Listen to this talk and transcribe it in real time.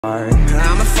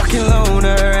I'm a fucking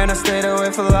loner and I stayed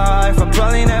away for life. I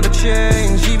probably never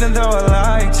change, even though I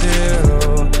like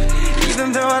to.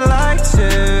 Even though I like to,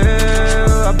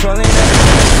 I probably never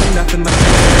change, nothing but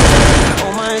fear.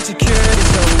 All my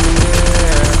insecurities over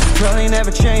there. Probably never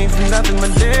change from nothing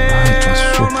but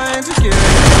dear. All my insecurities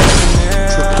over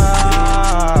there.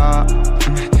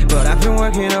 But I've been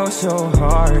working oh so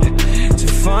hard to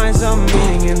find some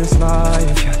meaning in this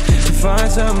life. To find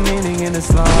some meaning in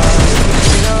this life.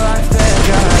 In a life that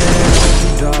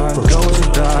goes so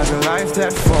dark, a life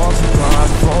that falls apart,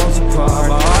 falls apart.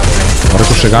 My heart breaks. Agora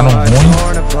que eu chegar no ruim. I've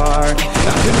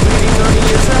been bleeding on the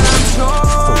inside, I'm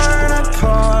torn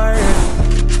apart.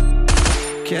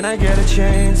 Can I get a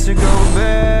chance to go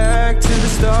back to the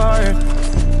start?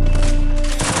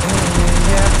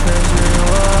 Yeah,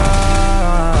 rewind.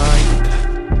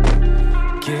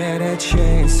 Get a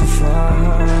chance to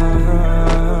find.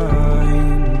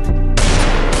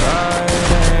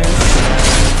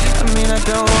 I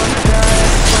don't wanna die, I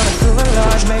just wanna feel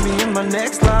alive. Maybe in my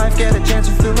next life, get a chance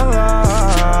to feel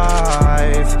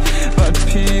alive. But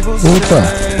people say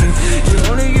you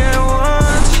only get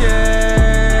one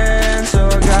chance, so I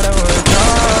gotta work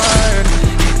hard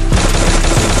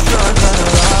to try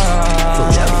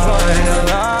and find a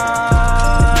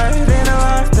light in a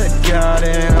life that got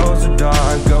it. Oh so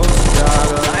dark, oh so dark.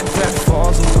 A life that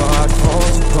falls apart,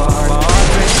 falls apart. My heart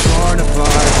breaks, torn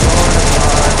apart, torn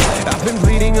apart. I've been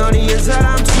bleeding on the inside,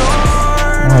 I'm torn.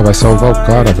 Ah, vai salvar o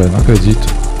cara, velho, não acredito.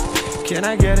 Can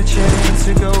I get a chance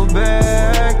to go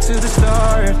back to the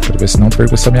start? Quero ver se não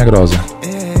perco essa minha grosa.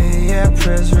 Yeah,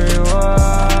 press rewind.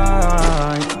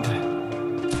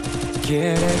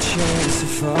 Get a chance to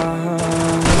find.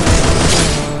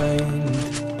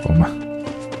 Toma.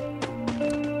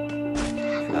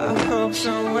 I hope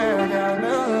somewhere down the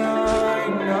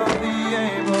line I'll be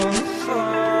able to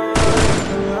find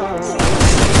the light.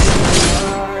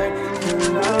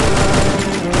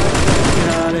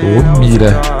 Ô,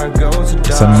 mira.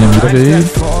 Essa minha mira veio.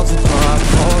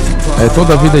 É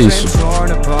toda a vida isso.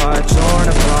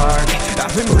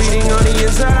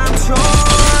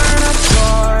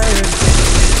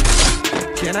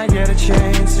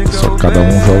 Só que cada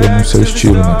um joga no seu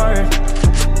estilo, né?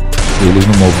 Eles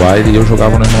no mobile e eu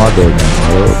jogava no emulador, né?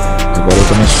 Agora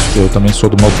eu também sou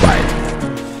do mobile.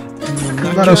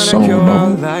 Agora eu sou o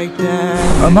novo.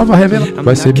 A nova revelação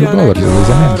vai ser $1000, às vezes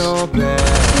é menos.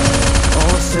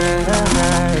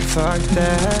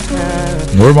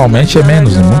 Normalmente é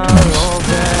menos, né? Muito menos.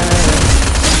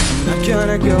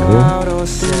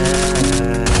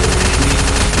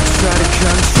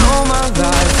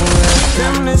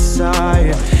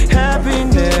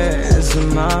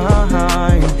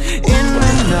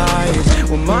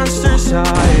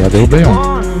 Já derrubei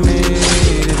um.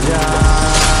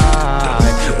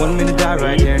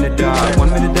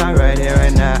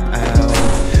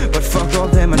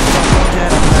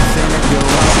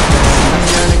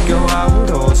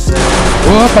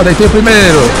 Opa, deitei o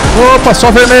primeiro. Opa,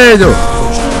 só vermelho.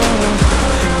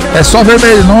 É só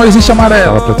vermelho, não existe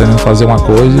amarelo. Ela pretende fazer uma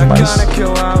coisa, mas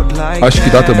acho que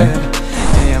dá também.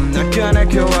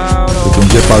 Eu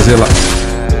pretendia fazer lá.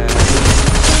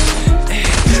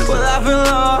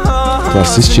 Eu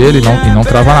assisti ele e não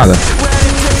trava nada.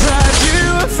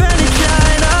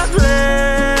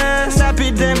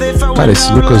 Cara,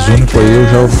 esse Lucas Único aí eu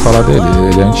já ouvi falar dele.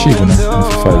 Ele é antigo, né? No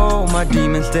FIFA.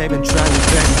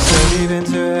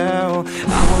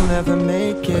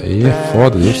 Aí é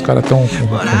foda, os caras estão com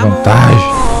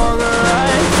vantagem.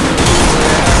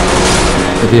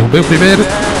 Eu derrubei o primeiro.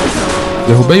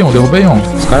 Derrubei um.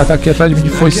 Os caras estão aqui atrás de mim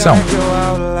de foição.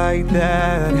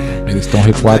 Eles estão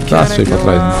recuados aí pra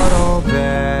trás, né?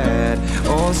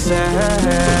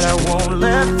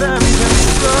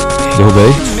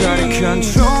 Derrubei.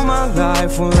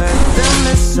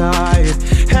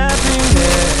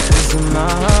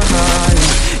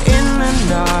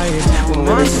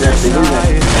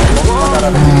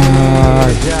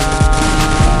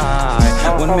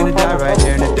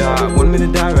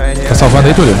 Tá salvando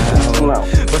aí, Túlio?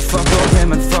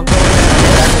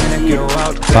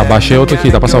 Tá, baixei outro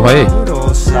aqui, dá pra salvar aí?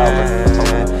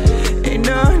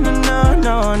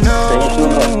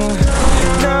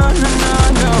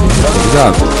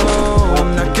 Obrigado.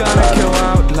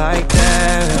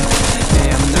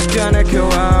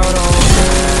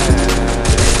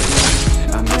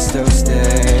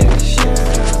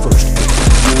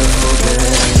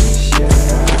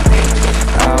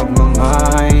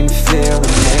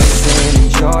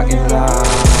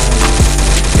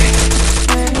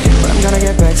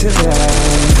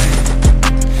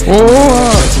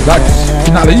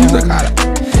 Finaliza, cara.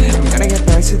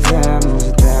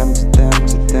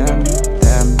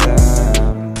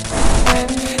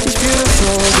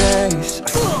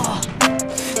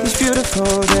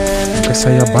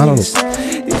 sair a bala, louco.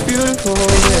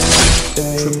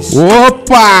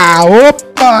 Opa!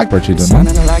 Opa! Partida, não?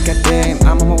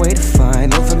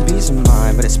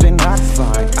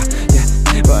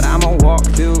 But I'ma walk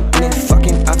through any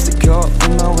fucking obstacle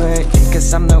in my way,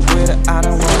 cause I'm not with it, I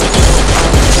don't want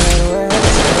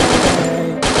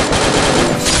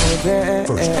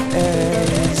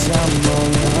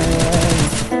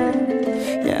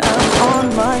I'm on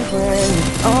my way,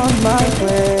 on my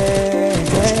way.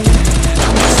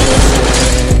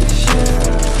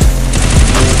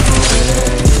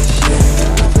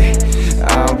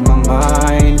 Out my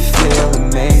mind, feel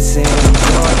amazing,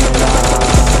 enjoy the life.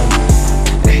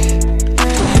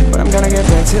 I'm gonna get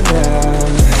back to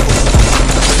them.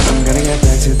 I'm gonna get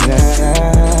back to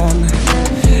them.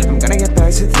 I'm gonna get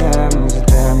back to them, to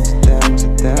them, to them, to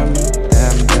them,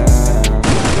 them.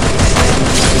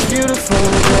 It's beautiful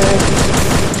days.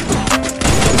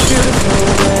 It's beautiful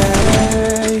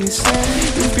days.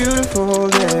 It's beautiful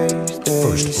days.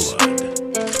 First blood.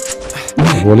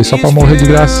 Vou ali só pra morrer de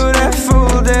graça.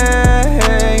 Beautiful days.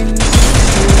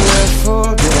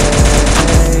 Beautiful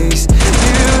days.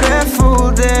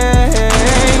 Beautiful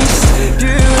days.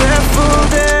 Beautiful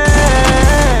days.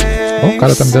 O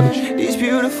cara tá me dando. These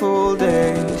beautiful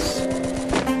days.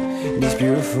 These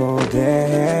beautiful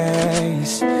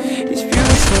days. These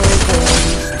beautiful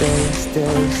days.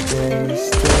 Days.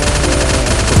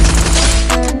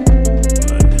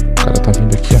 O cara tá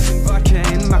vindo aqui, ó.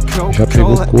 Já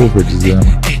pegou o cover, dizendo.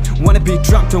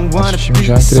 Esse time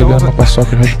já entregando uma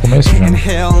paçoca já de começo, já.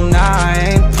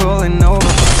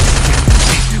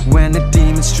 When the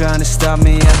demons trying to stop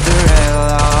me at the red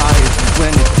light.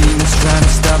 When the demons trying to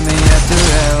stop me at the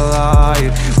red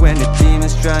light. When the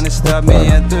demons trying to stop me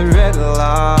at the red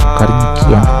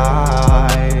light.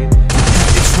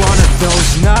 It's one of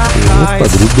those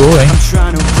nights. Grudou, hein? I'm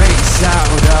trying to race out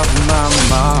of my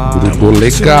mind. Grudou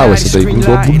legal, essa daí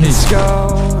grudou bonito.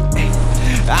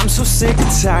 I'm so sick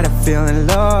and tired of feeling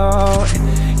low.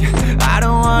 I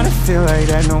don't wanna feel like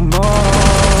that no more.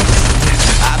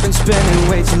 I've been spending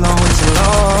way too long, you're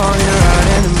out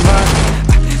in the mud,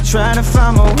 trying to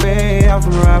find my way out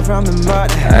from the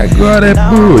mud. Agora é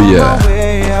buia.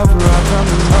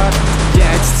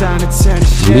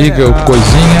 Liga o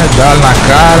coisinha, dá na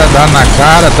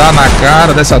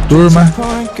cara dessa turma.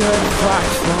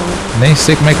 Nem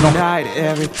sei como é que não.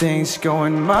 Everything's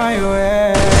going my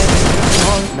way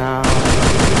now.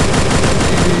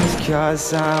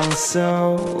 Cause I'm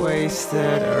so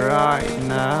wasted right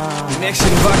now.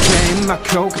 Mixing vodka in my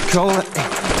Coca-Cola.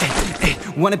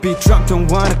 Wanna be drunk,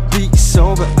 don't wanna be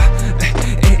sober.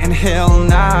 And hell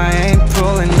nah, I ain't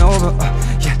pulling over.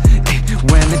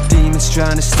 When the demons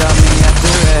trying to stop me at the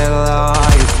red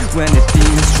light. When the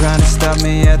demons trying to stop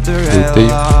me at the red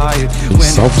light.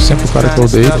 Salvo sempre o cara que eu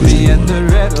deito e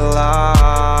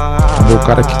quando é o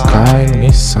cara que cai,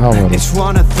 ninguém salva. It's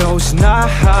one of those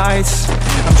nights.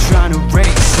 I'm trying to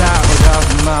race out of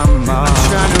my mind. I'm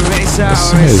trying to race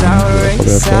out,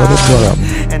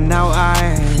 and now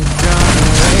I'm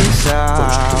gonna race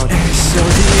out. So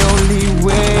the only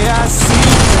way I see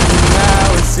it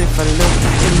now is if I look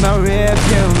in my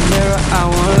rearview mirror. I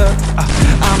won't look.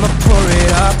 I'ma pour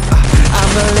it up.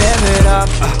 I'ma live it up.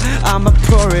 I'ma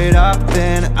pour it up,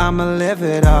 then I'ma live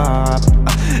it up.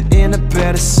 In a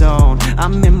better zone,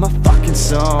 I'm in my fucking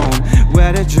zone,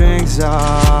 where the drinks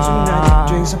are. Tonight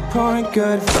the drinks are pouring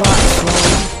good vibes.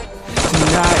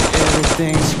 Tonight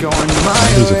everything's going my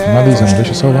way. Finaliza, não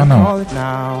deixa salvar não.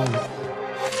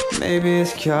 Maybe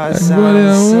it's cause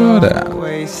I'm so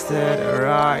wasted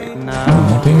right now.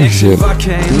 Não tem jeito.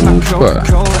 Opa.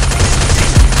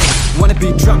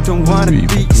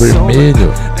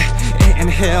 Vermelho. And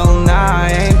hell nah,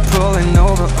 I ain't pulling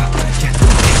over.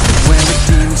 When the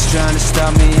demons trying to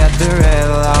stop me at the red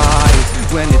light.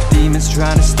 When the demons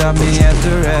trying to stop me at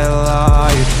the red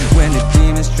light. When the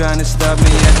demons trying to stop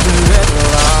me at the red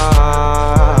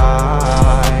light.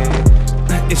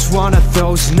 It's one of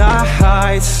those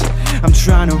nights. I'm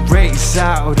trying to race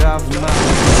out of my.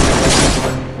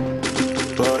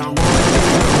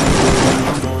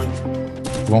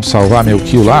 Vão salvar meu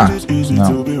kill lá?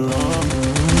 Não.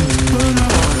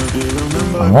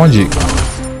 Aonde?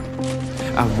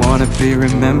 I wanna be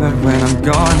remembered when I'm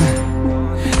gone.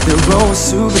 The road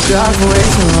super dark, way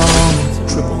too long.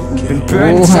 Been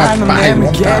burning time, I'm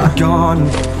never get it gone.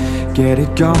 Get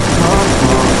it gone.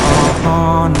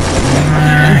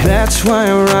 And that's why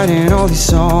I'm writing all these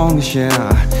songs,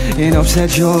 yeah. In hopes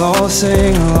that you'll all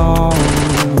sing along.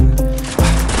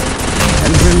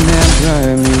 And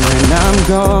remember me when I'm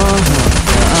gone.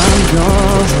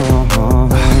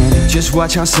 just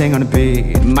watch how I sing on the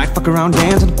beat. Might fuck around,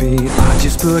 dance on the beat. I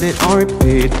just put it on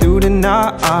repeat through the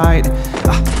night.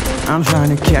 I'm trying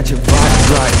to catch a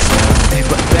vibe right now,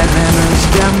 but bad memories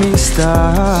got me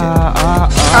stuck.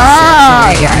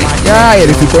 Ai, ai, ai,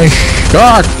 ele ficou em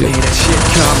choque. That shit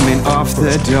coming off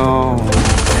the dome.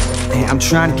 I'm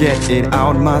trying to get it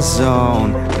out of my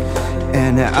zone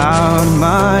and out of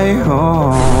my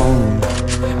home.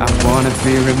 I wanna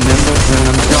be remembered when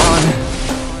I'm gone.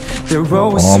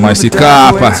 Toma esse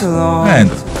capa.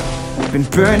 Been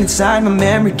burned inside my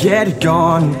memory, get it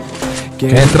gone.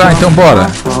 Quer entrar? Então bora.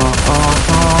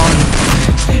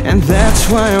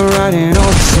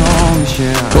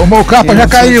 Tomou o capa, já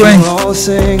caiu, hein?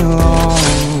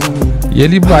 E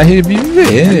ele vai reviver.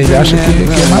 Ele acha que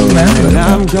é malandro.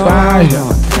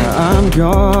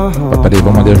 Peraí,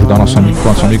 vamos ali ajudar o nosso amigo.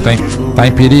 Nosso amigo tá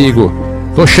em perigo.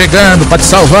 Tô chegando pra te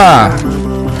salvar.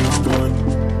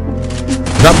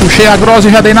 Já puxei a grossa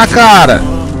e já dei na cara.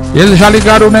 Eles já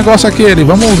ligaram o negócio aquele.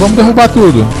 Vamos derrubar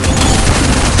tudo.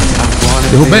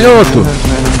 Derrubei outro.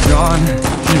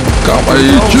 Calma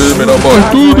aí, time. Não morre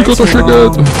tudo que eu tô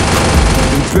chegando.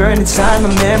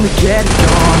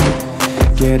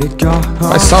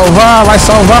 Vai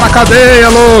salvar na cadeia,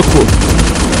 louco.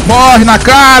 Morre na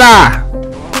cara.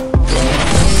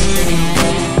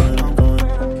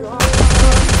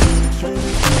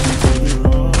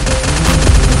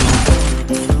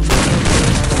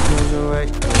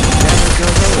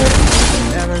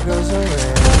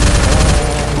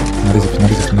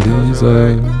 Finaliza.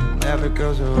 Never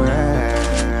goes away.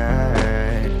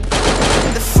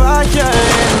 The fire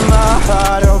in my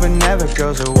heart, hope it never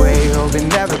goes away. Hope it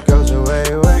never goes away.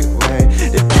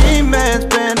 The demon's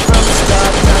been from the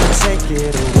start, trying to take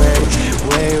it away.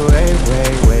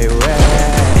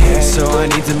 So I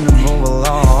need to move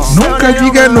along. Nunca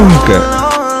diga nunca.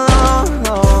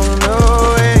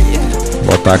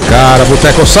 Bota a cara,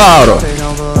 Botecossauro.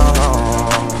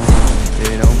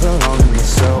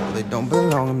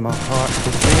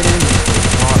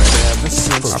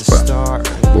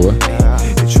 Boa.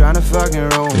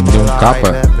 Ele me deu um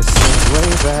capa.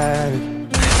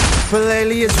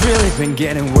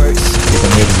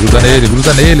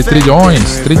 Gruda nele.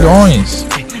 Trilhões.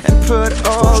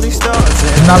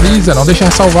 Finaliza, não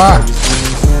deixa salvar.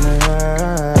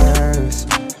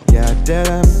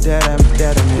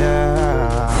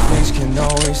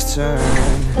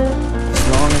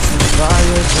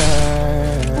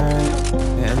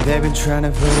 They've been trying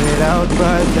to put it out,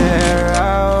 but they're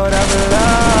out of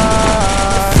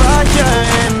love. Fire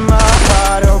in my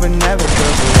heart, hope it never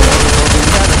goes away.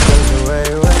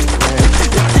 The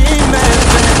demon's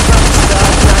been from the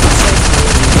start, trying to take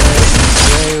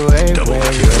it away.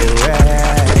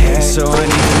 So I need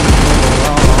to move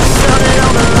along. So they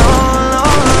don't belong.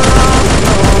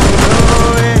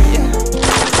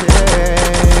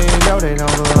 No, they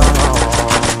don't belong.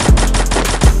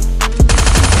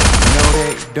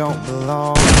 Don't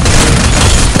belong.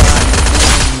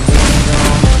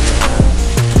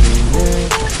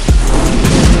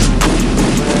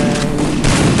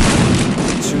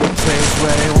 To a place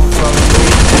where they won't follow me.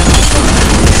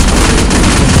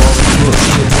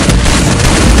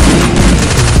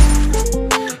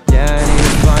 Yeah, I need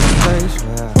to find a place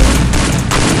where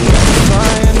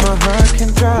fire in my heart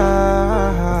can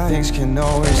dry. Things can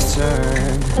always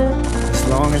turn as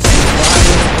long as the fire.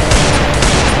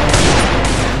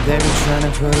 They've been trying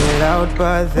to put it out,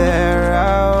 but they're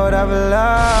out of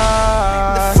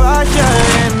love. The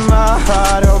fire in my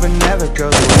heart, hope it never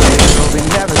goes away. Hope it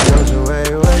never goes away.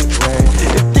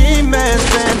 The demon's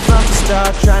been from the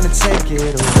start, trying to take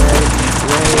it away.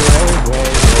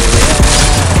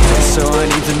 So I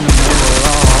need to move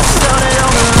along. So they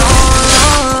don't belong.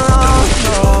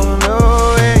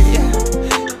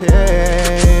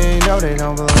 No, they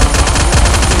don't belong.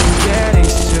 Getting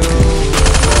too.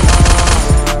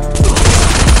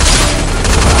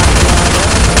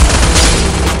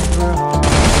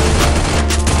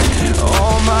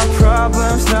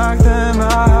 Problems knock them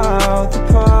out the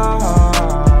park,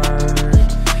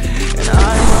 and I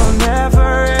will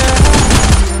never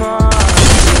part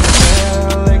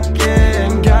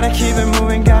again. Gotta keep it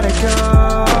moving, gotta go.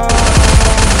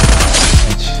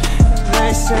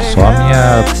 Só a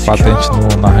minha patente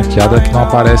na ranqueada que não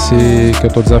aparece que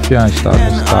eu tô desafiante, tá?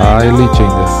 Não está elite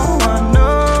ainda.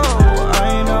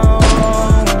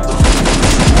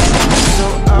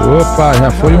 Opa,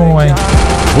 já foi um, hein?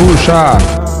 Puxa!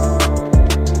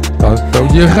 Tá o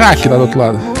de hack lá do outro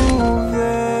lado.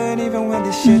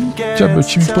 Já meu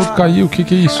time todo caiu, o que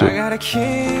é isso?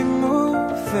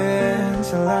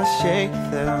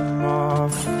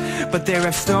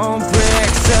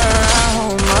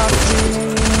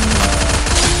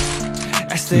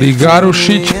 Ligaram o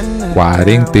cheat.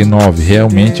 49.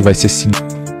 Realmente vai ser 5.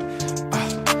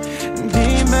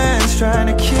 Demons trying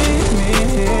to keep me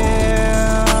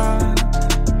here.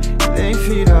 They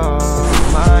feed off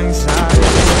my anxiety.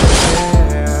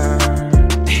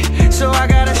 So I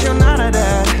gotta show none of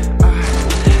that.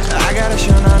 I gotta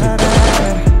show none of that.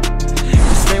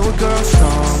 'Cause they will grow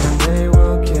strong and they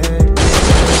will get real.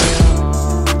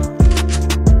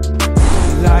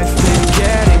 Life been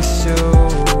getting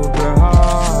super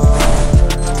hard.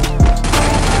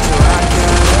 So I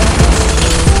gotta go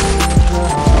super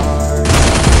hard.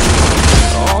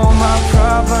 All my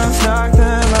problems knock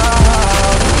them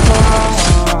out apart.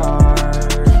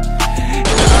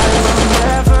 I will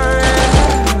never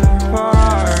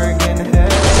ever get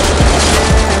ahead.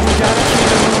 Gotta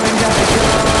keep moving, gotta go.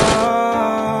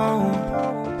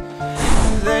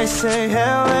 They say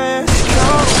hell is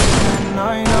cold, and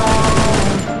I know,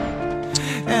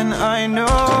 and I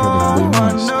know,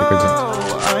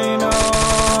 I know.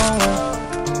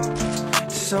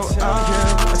 So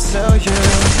I'll tell you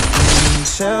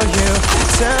that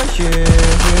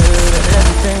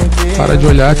everything will be Para de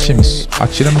olhar, times.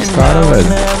 Atira nos caras, velho.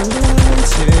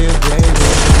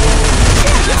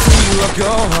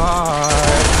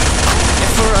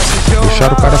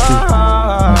 Deixaram o cara aqui.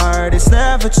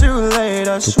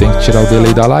 Tu tem que tirar o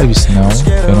delay da live, senão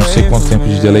eu não sei quanto tempo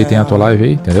de delay tem a tua live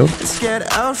aí, entendeu?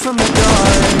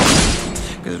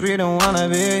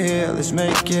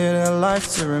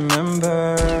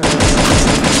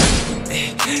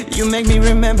 You make me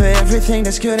remember everything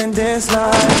that's good in this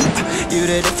life. You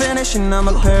the definition of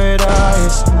my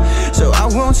paradise. So I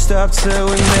won't stop till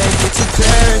we make it to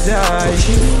paradise.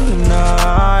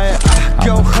 Tonight,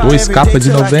 go high. 2 capas de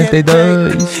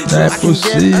 92. Não é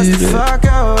possível.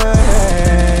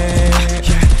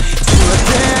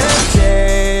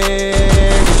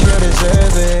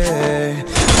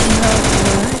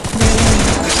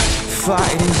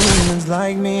 Fighting demons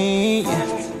like me.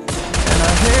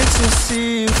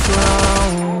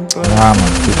 Ah,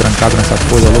 mano, fui trancado nessa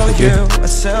coisa louca aqui.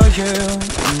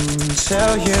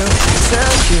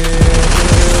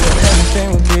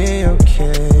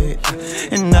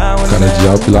 Cara de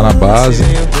Alp lá na base.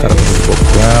 Cara do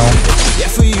bocão.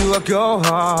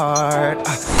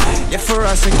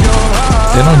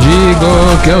 Eu não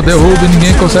digo que eu derrubo e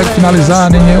ninguém consegue finalizar,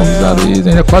 nem eu visualizo,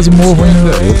 ainda quase morro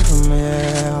ainda.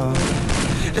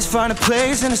 Let's find a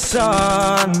place in the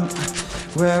sun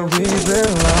where we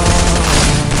belong.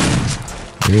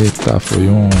 Eita, foi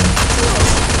um.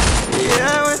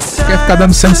 Quer ficar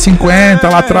dando 150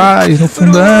 lá atrás, no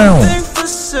fundão.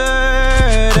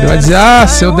 Ele vai dizer, ah,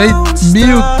 se eu dei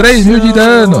 1.000, 3.000 de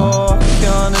dano,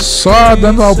 só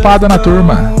dando alpada na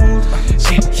turma.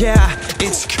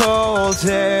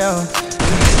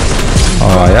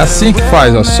 Ó, é assim que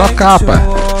faz, ó, só capa.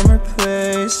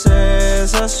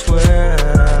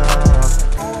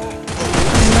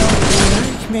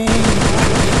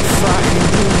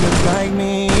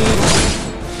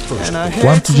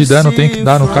 Quanto de dano tem que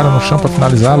dar no cara no chão pra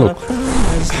finalizar, louco?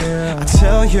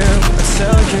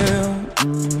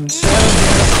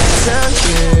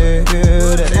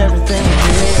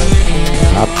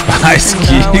 Rapaz,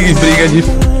 que briga de...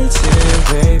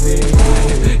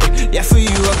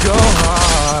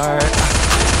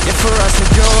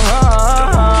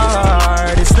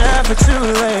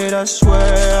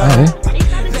 Ah, é?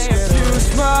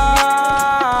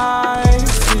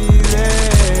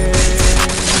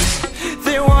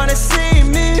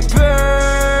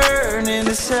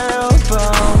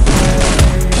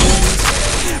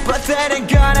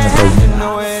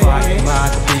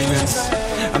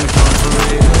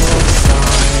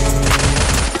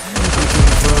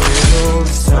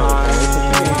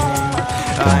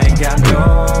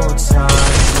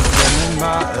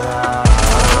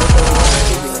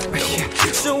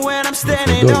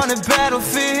 Standing on the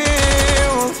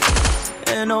battlefield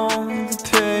and all the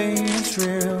pain is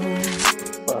real.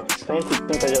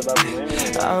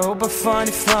 I hope I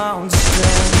finally found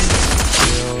strength.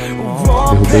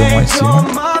 Derrubei um lá em cima.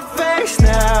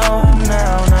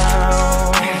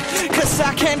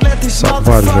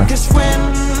 Salvaram já.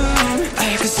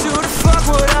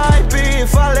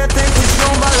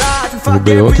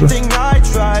 Derrubei outro.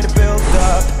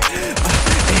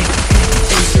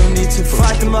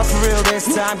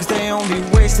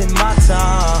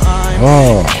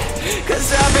 Oh.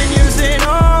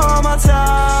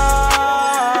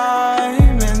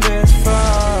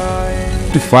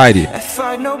 Free Fire.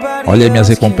 Olha aí minhas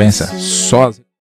recompensas. Só